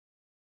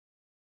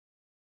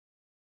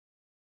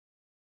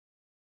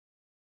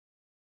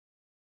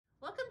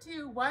Welcome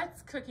to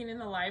What's Cooking in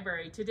the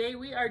Library. Today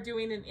we are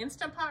doing an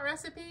Instant Pot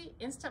recipe,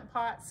 Instant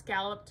Pot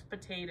scalloped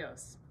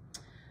potatoes.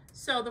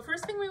 So the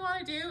first thing we want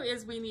to do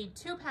is we need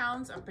 2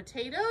 pounds of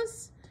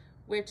potatoes,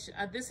 which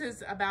this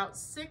is about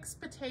 6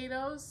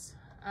 potatoes,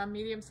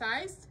 medium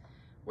sized.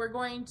 We're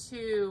going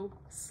to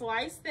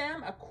slice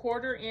them a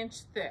 1/4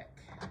 inch thick.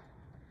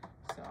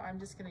 So I'm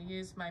just going to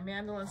use my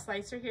mandolin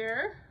slicer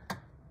here.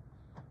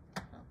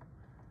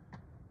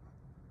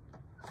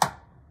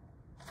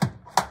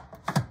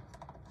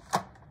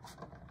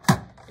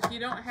 If you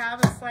don't have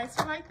a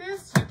slicer like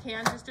this, you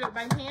can just do it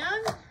by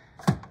hand.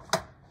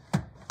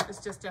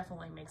 This just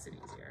definitely makes it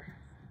easier.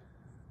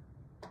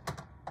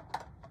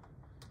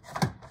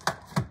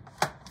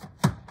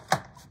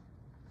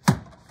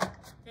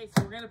 Okay,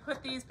 so we're going to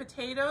put these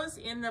potatoes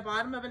in the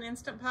bottom of an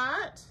Instant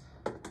Pot.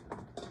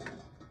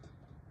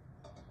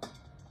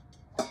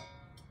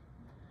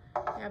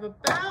 I have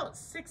about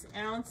 6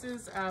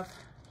 ounces of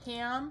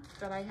ham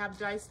that I have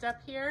diced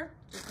up here.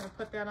 Just going to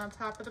put that on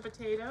top of the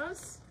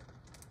potatoes.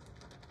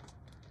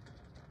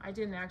 I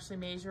didn't actually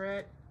measure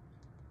it.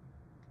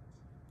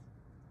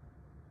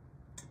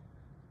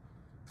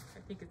 I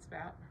think it's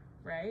about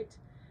right.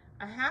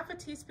 1/2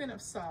 teaspoon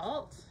of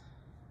salt.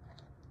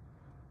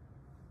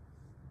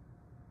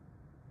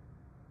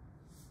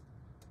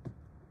 A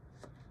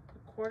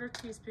 1/4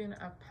 teaspoon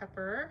of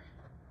pepper.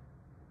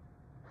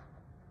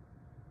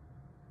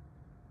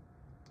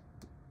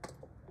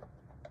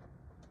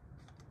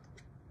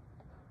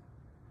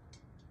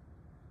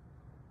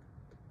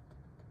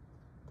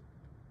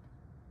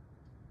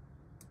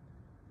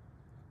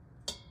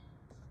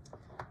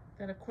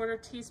 Then a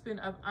 1/4 teaspoon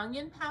of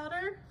onion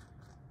powder.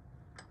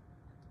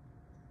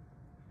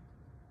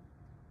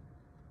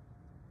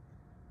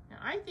 Now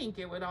I think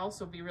it would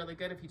also be really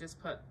good if you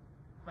just put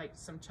like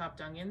some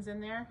chopped onions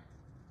in there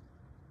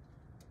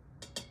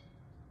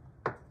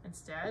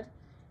instead.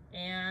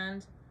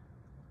 And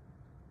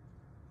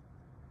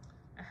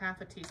a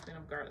 1/2 teaspoon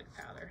of garlic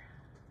powder.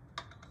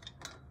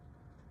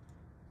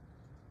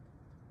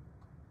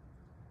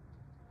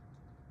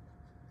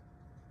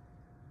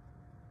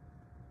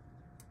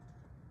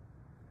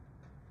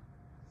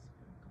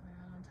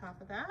 Top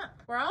of that.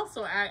 We're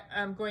also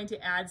going to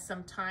add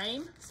some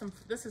thyme.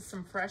 This is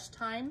some fresh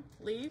thyme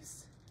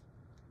leaves.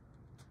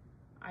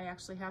 I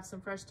actually have some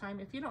fresh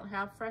thyme. If you don't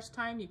have fresh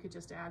thyme, you could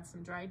just add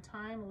some dried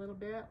thyme a little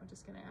bit. We're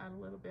just going to add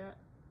a little bit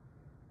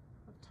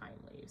of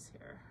thyme leaves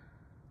here.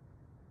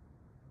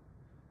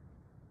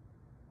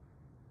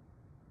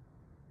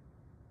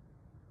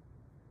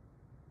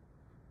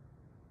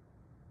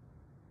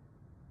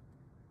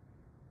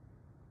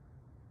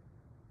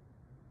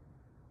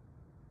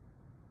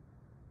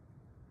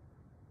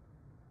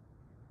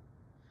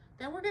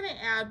 Then we're going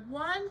to add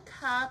 1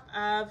 cup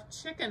of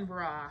chicken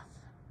broth.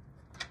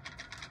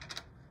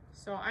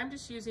 So I'm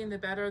just using the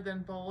better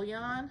than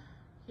bouillon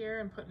here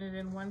and putting it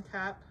in 1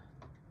 cup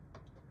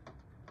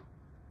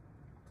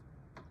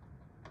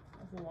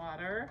of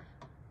water.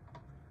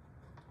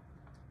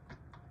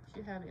 If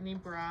you have any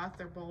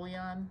broth or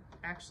bouillon,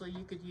 actually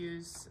you could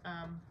use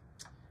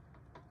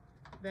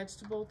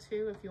vegetable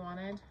too if you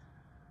wanted.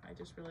 I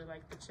just really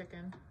like the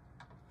chicken.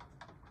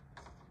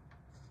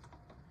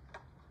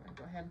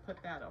 Go ahead and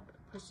put that over,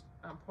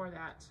 pour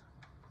that.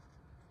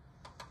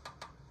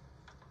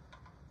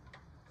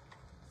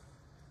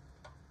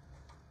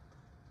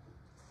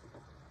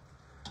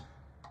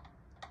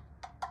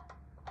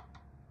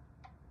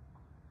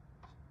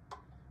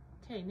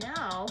 Okay,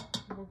 now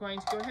we're going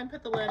to go ahead and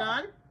put the lid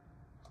on.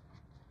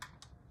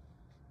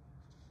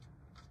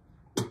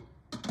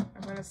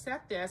 I'm going to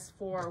set this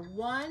for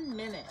 1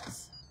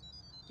 minute.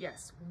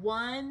 Yes,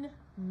 1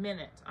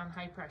 minute on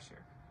high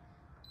pressure.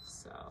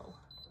 So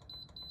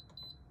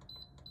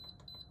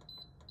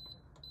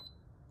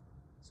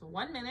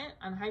 1 minute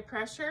on high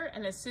pressure,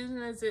 and as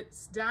soon as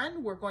it's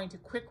done, we're going to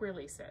quick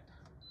release it.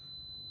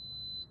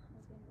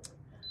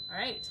 All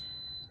right,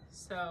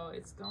 so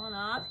it's going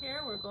off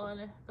here. We're going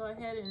to go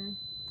ahead and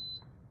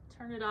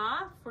turn it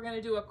off. We're going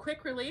to do a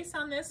quick release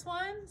on this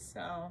one.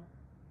 So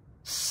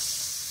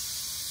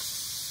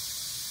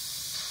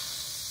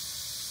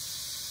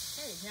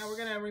okay, now we're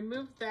going to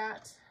remove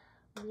that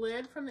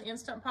lid from the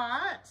Instant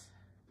Pot.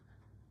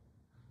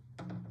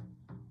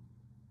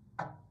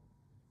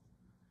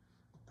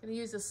 I'm going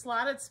to use a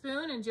slotted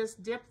spoon and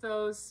just dip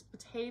those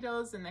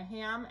potatoes and the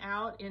ham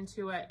out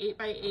into a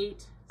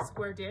 8x8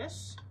 square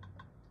dish.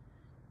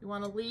 You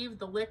want to leave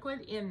the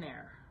liquid in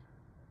there.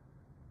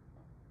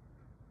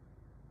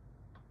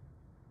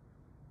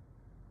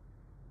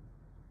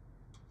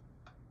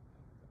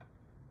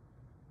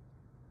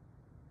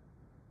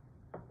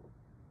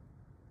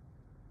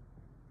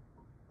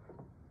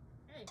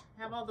 Okay,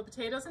 have all the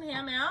potatoes and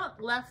ham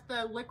out, left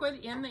the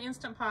liquid in the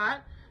Instant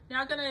Pot. Now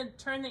I'm going to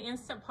turn the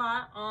Instant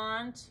Pot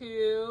on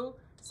to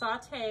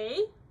saute.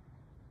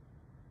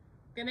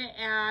 I'm going to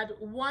add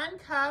 1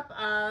 cup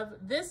of,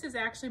 this is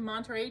actually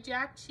Monterey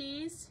Jack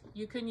cheese.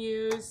 You can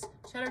use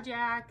Cheddar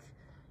Jack,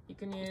 you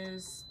can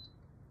use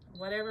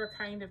whatever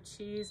kind of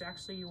cheese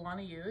actually you want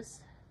to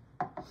use.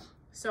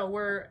 So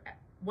we're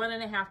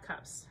 1.5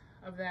 cups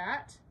of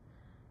that.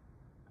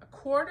 A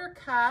 1/4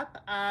 cup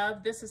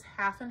of, this is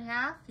half and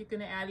half. You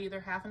can add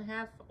either half and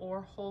half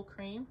or whole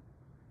cream.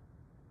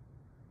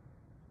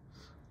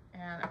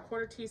 And a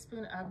 1/4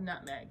 teaspoon of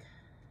nutmeg.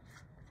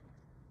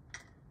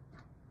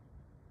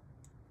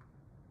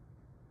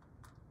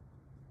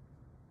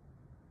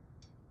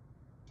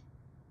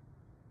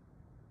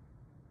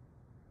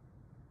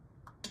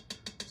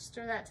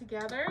 Stir that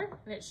together,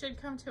 and it should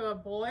come to a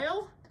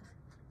boil.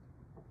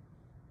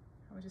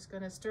 We're just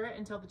going to stir it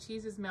until the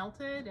cheese is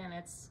melted and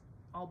it's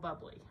all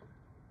bubbly.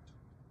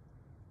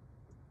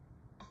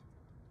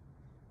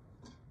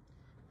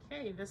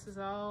 Okay, this is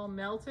all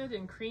melted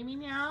and creamy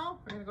now.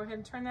 We're going to go ahead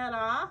and turn that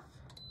off.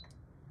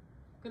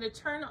 I'm going to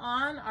turn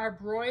on our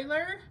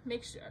broiler.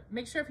 Make sure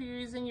if you're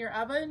using your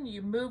oven,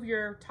 you move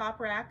your top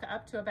rack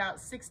up to about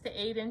 6 to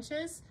 8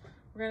 inches.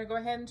 We're going to go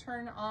ahead and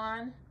turn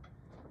on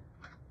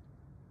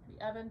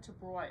the oven to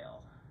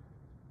broil.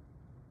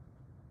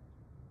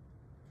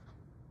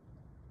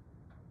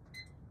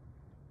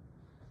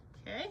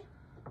 Okay.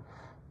 I'm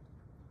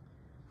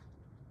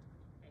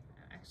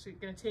actually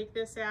going to take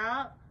this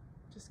out.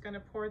 Just going to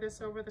pour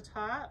this over the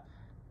top.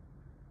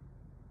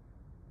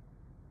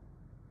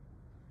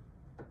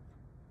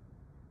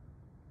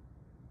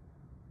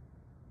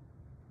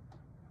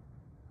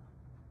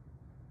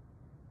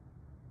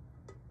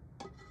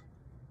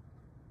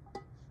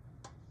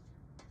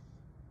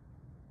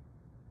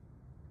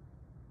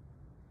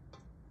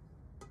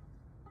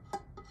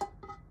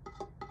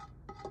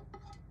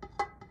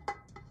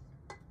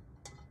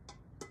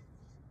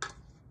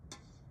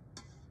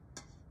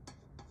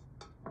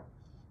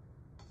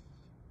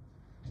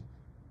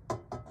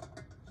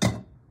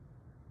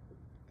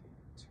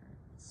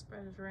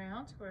 Spread it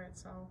around to where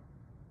it's all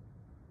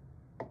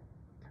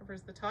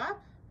covers the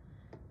top.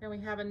 Then we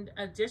have an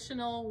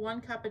additional 1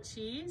 cup of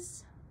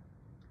cheese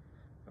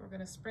that we're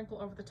going to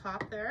sprinkle over the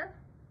top there.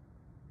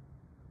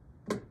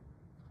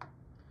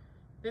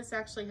 This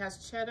actually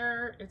has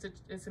cheddar.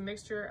 It's a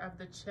mixture of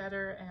the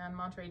cheddar and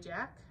Monterey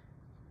Jack.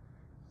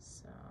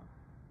 So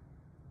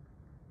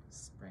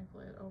sprinkle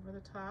it over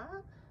the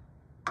top.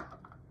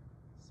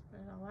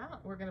 Spread it all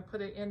out. We're going to put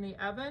it in the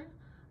oven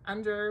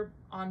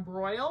on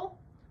broil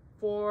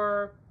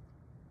for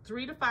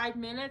 3 to 5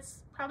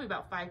 minutes, probably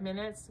about 5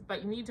 minutes,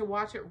 but you need to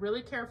watch it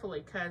really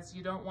carefully because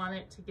you don't want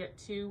it to get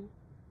too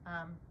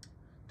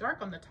dark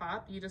on the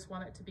top. You just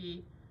want it to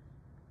be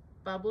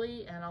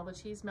bubbly and all the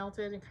cheese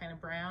melted and kind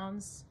of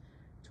browns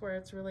to where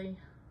it's really,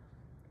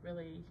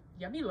 really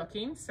yummy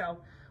looking.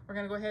 So we're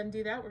gonna go ahead and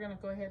do that. We're gonna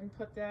go ahead and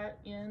put that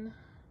in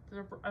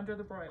under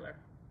the broiler.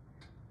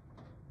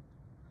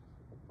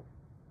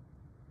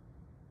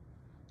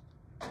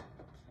 Okay,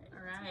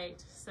 all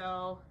right,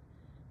 so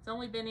it's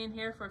only been in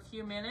here for a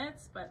few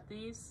minutes, but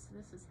this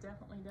is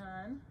definitely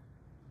done.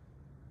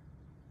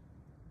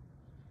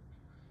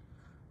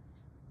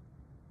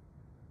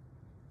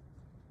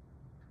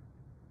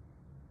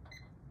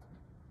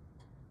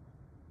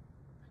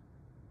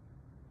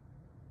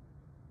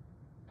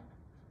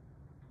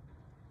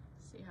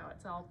 See how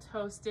it's all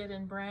toasted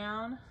and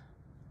brown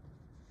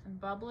and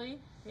bubbly?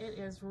 It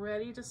is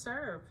ready to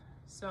serve.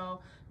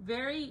 So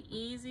very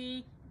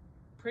easy,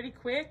 pretty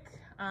quick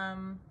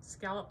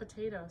scalloped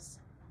potatoes.